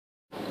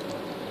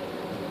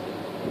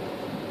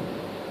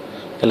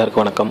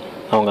எல்லாருக்கும் வணக்கம்.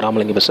 நான் உங்கள்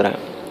ராமலிங்கம் பேசுகிறேன்.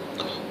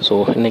 ஸோ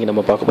இன்றைக்கி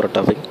நம்ம பார்க்க போகிற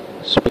topic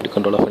speed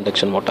control of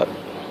induction motor,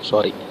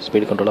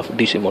 speed control of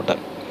DC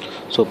motor.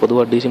 So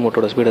பொதுவாக டிசி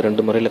மோட்டரோட ஸ்பீடை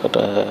ரெண்டு முறையில்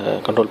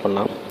கண்ட்ரோல்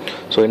பண்ணலாம்.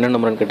 ஸோ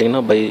என்னென்ன முறைன்னு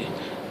கேட்டிங்கன்னா, பை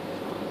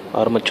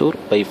ஆர்மச்சூர்,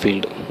 பை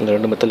ஃபீல்டு, இந்த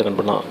ரெண்டு மெத்தடில்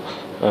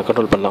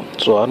கண்ட்ரோல் பண்ணலாம்.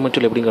 ஸோ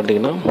ஆர்மச்சூர் எப்படின்னு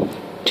கேட்டிங்கன்னா,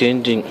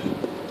 சேஞ்சிங்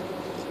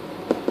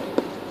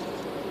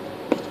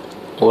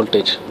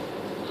வோல்டேஜ்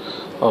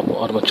ஆஃப்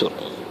ஆர்மச்சூர்,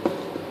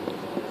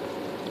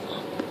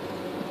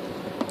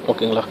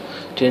 ஓகேங்களா.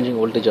 சேஞ்சிங்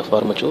வோல்டேஜ் ஆஃப்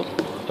ஆர்மச்சூர்,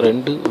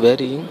 ரெண்டு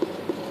வேரியிங்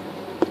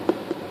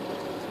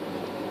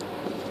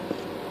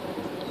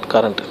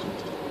கரண்ட்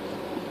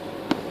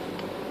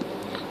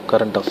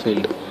ஆஃப்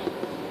ஃபீல்டு,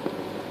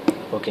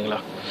 ஓகேங்களா.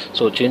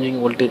 So changing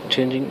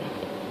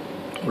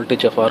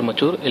voltage of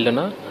armature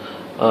இல்லைன்னா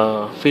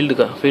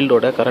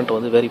ஃபீல்டோட கரண்ட்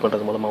வந்து வேரி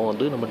பண்ணுறது மூலமாக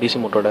வந்து நம்ம டிசி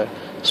மோட்டரோட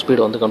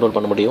ஸ்பீடை வந்து கண்ட்ரோல்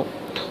பண்ண முடியும்.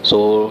 ஸோ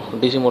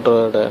டிசி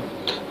மோட்டரோட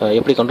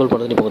எப்படி கண்ட்ரோல்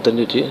பண்ணுறதுன்னு இப்போ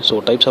தெரிஞ்சிச்சு. So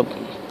types of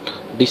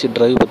DC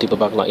drive பற்றி இப்போ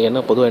பார்க்கலாம். ஏன்னா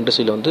பொதுவாக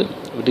இண்டஸ்ட்ரியில் வந்து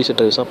டிசி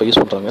டிரைவ்ஸ் தான் இப்போ யூஸ்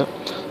பண்ணுறாங்க.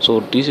 ஸோ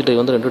டிசி டிரைவ்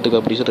வந்து ரெண்டு டைப்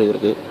ஆஃப் டிசி டிரைவ்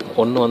இருக்குது.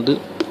 ஒன்று வந்து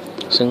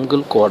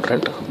சிங்கிள்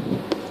குவாட்ரண்ட்,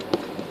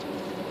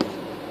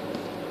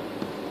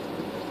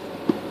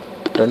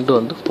 ரெண்டு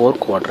வந்து 4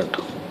 குவாட்ரண்ட்,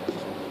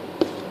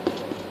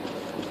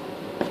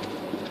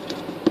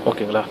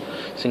 ஓகேங்களா.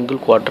 சிங்கிள்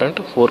குவாட்ரண்ட்,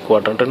 4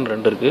 குவாட்ரண்ட்னு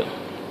ரெண்டு இருக்குது.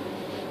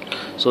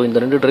 ஸோ இந்த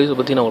ரெண்டு டிரைவ்ஸை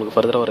பற்றி நான் உங்களுக்கு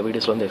ஃபர்தராக வர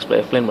வீடியோஸில் வந்து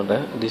எக்ஸ்பிளைன்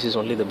பண்ணுறேன். This is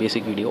only the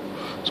basic video.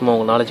 சும்மா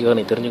உங்கள் நாலேஜுக்காக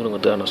நீ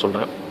தெரிஞ்சுக்கணுங்கிறதுக்காக நான்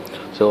சொல்கிறேன்.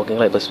 ஸோ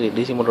ஓகேங்களா. இப்போ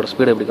டிசி மோட்டரோட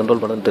ஸ்பீடை எப்படி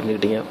கண்ட்ரோல் பண்ணுறதுன்னு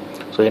தெரிஞ்சுக்கிட்டீங்க.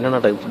 ஸோ என்னென்ன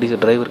டைப் டிசி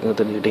டிரைவ் இருக்குன்னு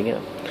தெரிஞ்சுக்கிட்டீங்க.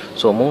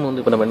 ஸோ மூணு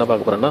வந்து இப்போ நம்ம என்ன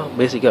பார்க்க போகிறோம்னா,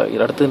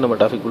 பேசிக்காக அடுத்து நம்ம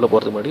டாபிக் உள்ளே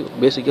போகிறதுக்கு முன்னாடி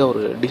பேசிக்காக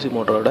ஒரு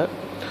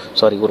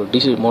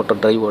டிசி மோட்டர்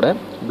டிரைவோட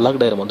பிளாக்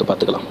டயக்ராம் வந்து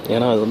பார்த்துக்கலாம்.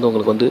 ஏன்னா அது வந்து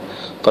உங்களுக்கு வந்து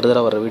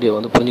ஃபர்தராக வர வீடியோ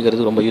வந்து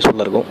புரிஞ்சுக்கிறது ரொம்ப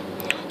யூஸ்ஃபுல்லாக இருக்கும்.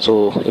 ஸோ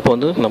இப்போ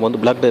வந்து நம்ம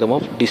வந்து block diagram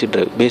of DC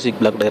drive, basic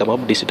block diagram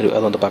of DC drive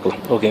அதை வந்து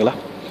பார்க்கலாம், ஓகேங்களா.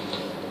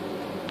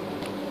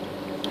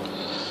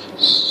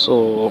 ஸோ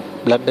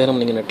பிளாக் டயக்ராம்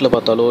நீங்கள் நெட்டில்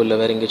பார்த்தாலோ இல்லை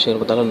வேறு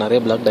எங்கேயாச்சும் பார்த்தாலும் நிறைய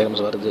பிளாக்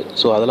டயக்ராம்ஸ் வருது.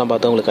 ஸோ அதெல்லாம்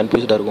பார்த்தா உங்களுக்கு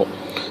கன்ஃபியூஸ்டாக இருக்கும்.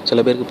 சில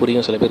பேருக்கு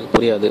புரியும், சில பேருக்கு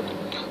புரியாது.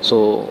 ஸோ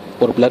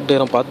ஒரு பிளாக்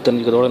டயக்ராம் பார்த்து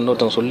தெரிஞ்சுக்கிறதோட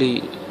இன்னொருத்தவங்க சொல்லி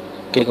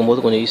கேட்கும்போது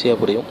கொஞ்சம் ஈஸியாக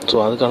புரியும். ஸோ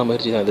அதுக்கான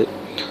முயற்சி தான் இது.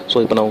 ஸோ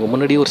இப்போ நான் உங்கள்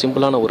முன்னாடி ஒரு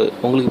சிம்பிளான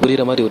உங்களுக்கு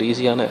புரிகிற மாதிரி ஒரு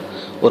ஈஸியான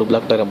ஒரு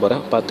பிளாக் டயக்ராம்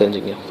போகிறேன், பார்த்து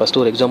தெரிஞ்சுங்க. ஃபஸ்ட்டு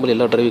ஒரு எக்ஸாம்பிள்,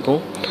 எல்லா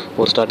டிரைவுக்கும்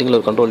ஒரு ஸ்டார்டிங்கில்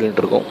ஒரு கண்ட்ரோல்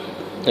யூனிட் இருக்கும்.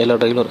 எல்லா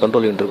டிரைவிலும் ஒரு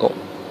கண்ட்ரோல் யூனிட் இருக்கும்,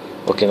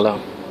 ஓகேங்களா.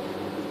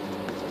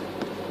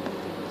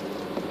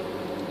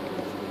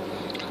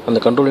 அந்த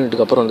கண்ட்ரோல்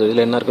யூனிட்டுக்கு அப்புறம் அந்த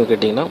இதில் என்ன இருக்குன்னு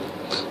கேட்டிங்கன்னா,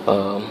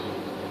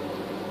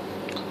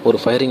 ஒரு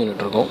ஃபயரிங்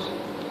யூனிட் இருக்கும்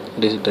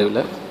டிசி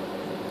டிரைவில்.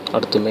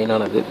 அடுத்து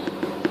மெயினானது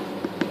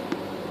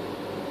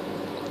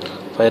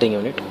ஃபயரிங்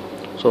யூனிட்.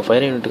 ஸோ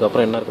ஃபயரிங் யூனிட்டுக்கு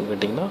அப்புறம் என்ன இருக்குன்னு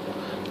கேட்டிங்கன்னா,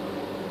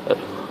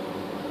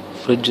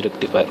 ஃப்ரிட்ஜ்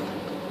ரெக்டிஃபயர்,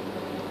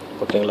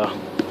 ஓகேங்களா.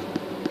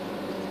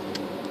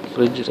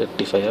 Fridge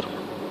rectifier.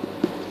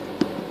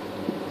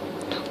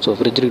 ஸோ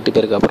ஃப்ரிட்ஜ்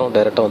ரெக்டிஃபயருக்கு அப்புறம்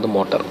டைரெக்டாக வந்து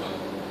மோட்டார்,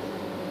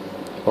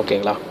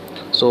 ஓகேங்களா.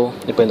 ஸோ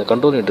இப்போ இந்த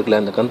கண்ட்ரோல் யூனிட் இருக்குல்ல,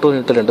 இந்த கண்ட்ரோல்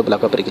யூனிட்டில் ரெண்டு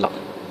பிளாக்காக பிரிக்கலாம்.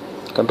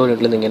 கண்ட்ரோல்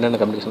யூனிட்டில் நீங்கள் என்னென்ன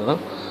கம்யூனிகேஷன்னா,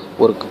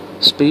 ஒரு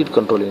ஸ்பீட்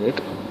கண்ட்ரோல் யூனிட்,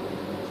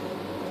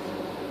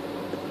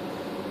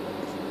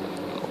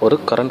 ஒரு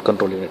கரண்ட்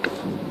கண்ட்ரோல் யூனிட்.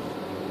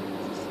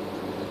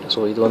 ஸோ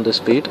இது வந்து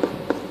ஸ்பீட்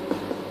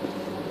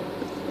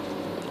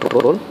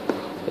கண்ட்ரோல்,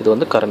 இது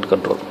வந்து கரண்ட்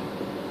கண்ட்ரோல்,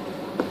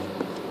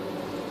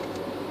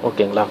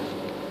 ஓகேங்களா.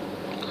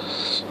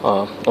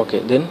 ஓகே,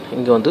 தென்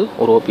இங்கே வந்து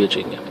ஒரு ஓபி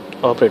வச்சுக்கிங்க,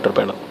 ஆப்ரேட்டர்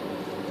பேனல்,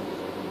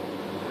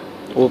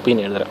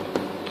 ஓபின்னு எழுதுகிறேன்.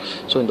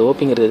 ஸோ இந்த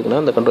ஓபிங்கிறது எதுக்குன்னா,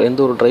 இந்த எந்த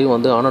ஒரு டிரைவ்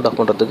வந்து ஆன் அண்ட் ஆஃப்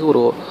பண்ணுறதுக்கு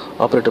ஒரு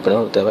ஆப்ரேட்டர்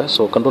பேனல் தேவை.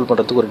 ஸோ கண்ட்ரோல்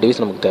பண்ணுறதுக்கு ஒரு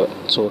டிவைஸ் நமக்கு தேவை.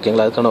 ஸோ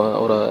ஓகேங்களா, அதுக்கான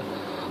ஒரு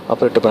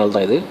ஆப்ரேட்டர் பேனல்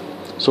தான் இது.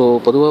 ஸோ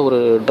பொதுவாக ஒரு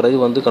டிரைவ்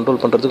வந்து கண்ட்ரோல்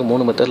பண்ணுறதுக்கு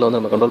 3 மெத்தடில் வந்து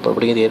நம்ம கண்ட்ரோல் பண்ண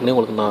முடியும். இது ஏற்கனவே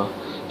உங்களுக்கு நான்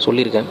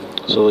சொல்லியிருக்கேன்.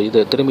 ஸோ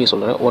இதை திரும்பி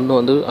சொல்கிறேன். ஒன்று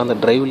வந்து அந்த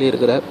டிரைவ்லேயே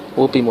இருக்கிற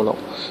ஓபி மூலம்,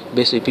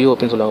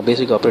 பிஓபின்னு சொல்லுவாங்க,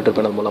 பேசிக் ஆப்ரேட்டர்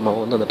பேனல் மூலமாக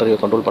வந்து அந்த டிரைவை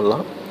கண்ட்ரோல்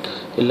பண்ணலாம்.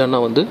 இல்லைன்னா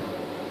வந்து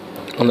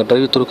அந்த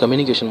டிரைவ் த்ரூ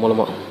கம்யூனிகேஷன்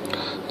மூலமாக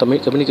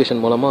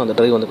அந்த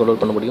டிரைவ் வந்து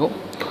கண்ட்ரோல் பண்ண முடியும்.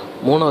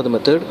 மூணாவது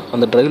மெத்தட்,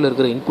 அந்த டிரைவில்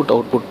இருக்கிற input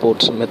output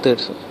ports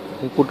methods,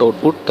 input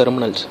output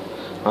terminals,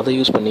 அதை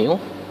யூஸ் பண்ணியும்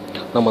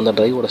நம்ம அந்த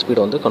டிரைவோட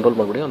ஸ்பீடை வந்து கண்ட்ரோல்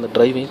பண்ண முடியும், அந்த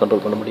டிரைவையும்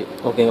கண்ட்ரோல் பண்ண முடியும்,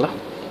 ஓகேங்களா.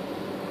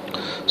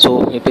 ஸோ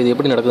இப்போ இது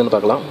எப்படி நடக்குதுன்னு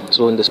பார்க்கலாம்.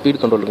 ஸோ இந்த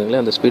ஸ்பீட் கண்ட்ரோல்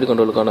இருக்குங்களே, அந்த ஸ்பீட்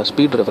கண்ட்ரோலுக்கான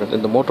ஸ்பீட் ரெஃபரன்ஸ்,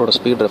 இந்த மோட்டரோட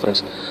ஸ்பீட்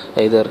ரெஃபரன்ஸ்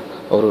இதர்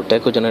ஒரு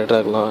டேக்கோ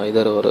ஜெனரேட்டராக இருக்கலாம்,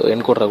 இதர் ஒரு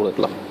என்கோடராக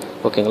இருக்கலாம்,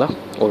 ஓகேங்களா.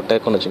 ஒரு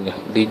டேக்கோன்னு வச்சுங்க,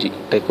 டிஜி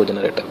டேக்கோ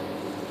ஜெனரேட்டர்,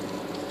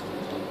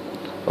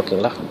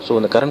 ஓகேங்களா. ஸோ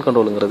இந்த கரண்ட்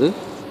கண்ட்ரோலுங்கிறது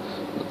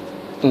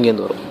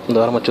இங்கேருந்து வரும். இந்த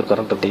ஆர்மேச்சர்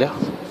கரண்ட் இருக்கு இல்லையா,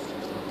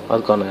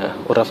 அதுக்கான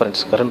ஒரு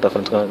கரண்ட்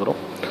ரெஃபரன்ஸ்க்காக வரும்.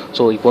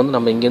 ஸோ இப்போ வந்து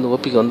நம்ம இங்கேருந்து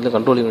ஓபிக்கு வந்து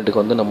கண்ட்ரோல் யூனிட்டுக்கு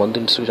வந்து நம்ம வந்து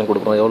இன்ஸ்ட்ரக்ஷன்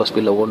கொடுக்குறோம், எவ்வளோ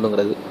ஸ்பீடில்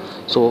ஓடணுங்கிறது.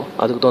 ஸோ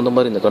அதுக்கு தகுந்த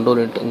மாதிரி இந்த கண்ட்ரோல்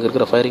யூனிட் இங்கே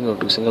இருக்கிற ஃபயரிங்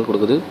யூனிட்டுக்கு சிக்னல்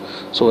கொடுக்குது.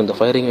 ஸோ இந்த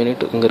ஃபயரிங்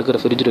யூனிட் இங்கே இருக்கிற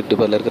ஃப்ரிட்ஜ்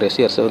ரெக்டிஃபயரில் இருக்கிற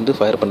எஸ்சிஆர்ஸை வந்து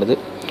ஃபயர் பண்ணுது.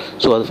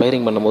 ஸோ அது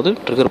ஃபயரிங் பண்ணும்போது,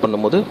 ட்ரிகர்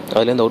பண்ணும்போது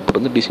அதுலேருந்து அவுட்புட்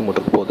வந்து டிசி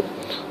மோட்டருக்கு போகுது,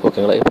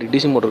 ஓகேங்களா. இப்படி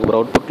டிசி மோட்டருக்கு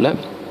போகிற அவுட்புட்டில்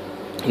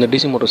இந்த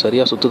டிசி மோட்டர்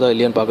சரியாக சுற்றுதா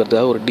இல்லையான்னு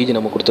பார்க்குறதுக்காக ஒரு டிஜி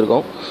நம்ம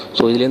கொடுத்துருக்கோம்.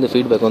 ஸோ இதுலேருந்து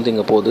ஃபீட்பேக் வந்து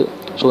இங்கே போகுது.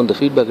 ஸோ இந்த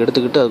ஃபீட்பேக்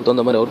எடுத்துக்கிட்டு அதுக்கு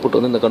தகுந்த மாதிரி அவுட்புட்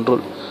வந்து இந்த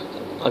கண்ட்ரோல்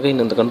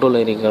இந்த கண்ட்ரோல்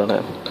லைனிங்கான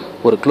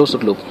ஒரு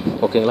க்ளோஸ்டு லூப்,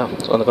 ஓகேங்களா.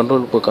 ஸோ அந்த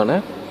கண்ட்ரோல் லூப்புக்கான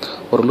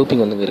ஒரு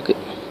லூப்பிங் வந்து இங்கே இருக்குது.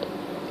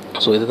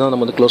 ஸோ இதுதான்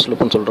நம்ம வந்து க்ளோஸ்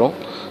லூப்னு சொல்கிறோம்.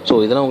 ஸோ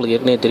இதெல்லாம் உங்களுக்கு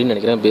ஏற்கனவே தெரியும்னு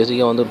நினைக்கிறேன்.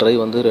 பேசிக்காக வந்து ட்ரைவ்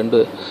வந்து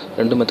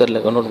ரெண்டு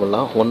மெத்தடில் கன்வெர்ட்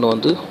பண்ணலாம். ஒன்று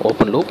வந்து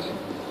ஓப்பன் லூப்,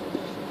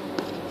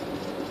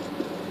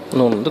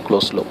 இன்னொன்று வந்து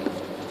க்ளோஸ் லூப்.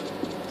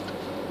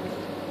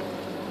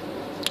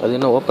 அது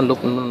என்ன ஓப்பன்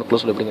லூப் இன்னொன்று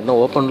க்ளோஸ் லூப் அப்படிங்கன்னா,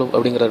 ஓப்பன் லூப்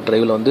அப்படிங்கிற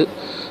ட்ரைவில் வந்து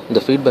இந்த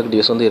ஃபீட்பேக்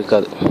டிவைஸ் வந்து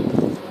இருக்காது.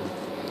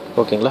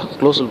 ஓகேங்களா.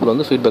 க்ளோஸ் லூப்பில்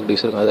வந்து ஃபீட்பேக்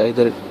டிவைஸ் இருக்கும். அது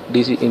ஐதர்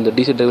இந்த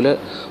டிசி ட்ரைவில்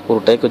ஒரு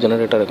டைக்கோ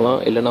ஜெனரேட்டர் இருக்கலாம்,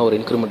 இல்லைனா ஒரு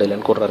இன்க்ரிமெண்டல்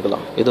என்கோடராக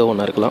இருக்கலாம், ஏதோ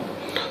ஒன்றா இருக்கலாம்.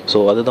 ஸோ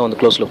அதுதான் வந்து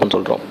க்ளோஸ் லூப்னு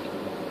சொல்கிறோம்.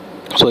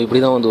 ஸோ இப்படி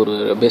தான் வந்து ஒரு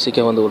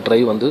பேசிக்காக வந்து ஒரு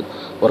ட்ரைவ் வந்து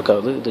ஒர்க்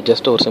ஆகுது. இது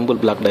ஜஸ்ட் ஒரு சிம்பிள்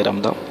பிளாக் டயக்ராம்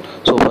தான்.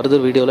 ஸோ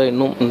ஃபர்தர் வீடியோவில்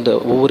இன்னும் இந்த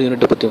ஒவ்வொரு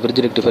யூனிட்டை பற்றியும்,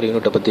 ஃப்ரிட்ஜ் ரெக்டிஃபையர்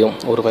யூனிட்டை பற்றியும்,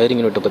 ஒரு ஃபயரிங்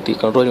யூனிட்டை பற்றி,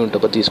 கண்ட்ரோல்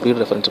யூனிட்டை பற்றி,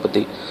 ஸ்பீட் ரெஃபரன்ஸை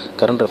பற்றி,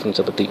 கரண்ட்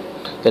ரெஃபரன்ஸை பற்றி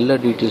எல்லா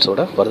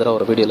டீட்டெயில்ஸோட ஃபர்தராக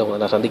ஒரு வீடியோவில்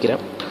உங்களை நான்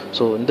சந்திக்கிறேன்.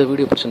 ஸோ இந்த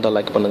வீடியோ பிடிச்சிருந்தால்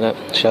லைக் பண்ணுங்கள்,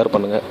 ஷேர்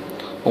பண்ணுங்கள்,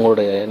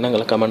 உங்களுடைய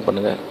எண்ணங்களை கமெண்ட்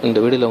பண்ணுங்கள். இந்த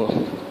வீடியோவில்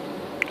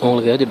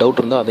உங்களுக்கு ஏதாச்சும்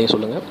டவுட் இருந்தால் அதையும்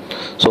சொல்லுங்கள்.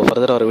 ஸோ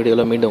ஃபர்தராக ஒரு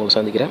வீடியோவில் மீண்டும் உங்களை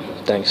சந்திக்கிறேன்.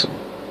 தேங்க்ஸ்.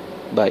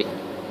 பாய்.